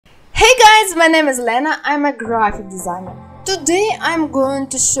guys, my name is Elena, I'm a graphic designer. Today I'm going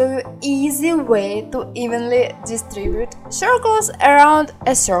to show you easy way to evenly distribute circles around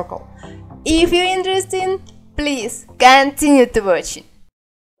a circle. If you're interested, please continue to watching.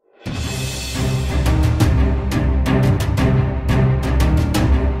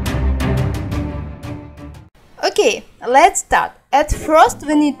 Okay, let's start. At first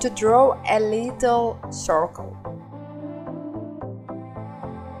we need to draw a little circle.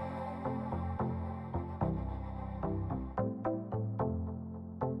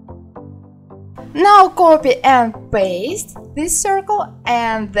 Now copy and paste this circle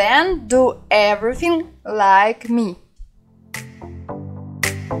and then do everything like me.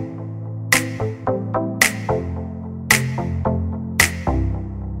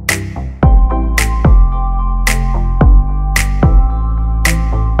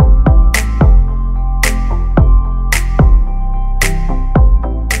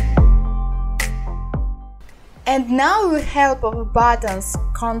 And now with help of buttons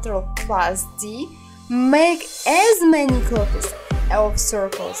Ctrl+D, make as many copies of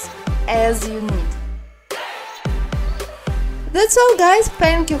circles as you need. That's all guys,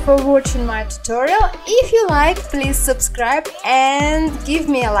 thank you for watching my tutorial. If you liked, please subscribe and give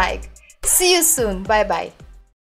me a like. See you soon, bye bye.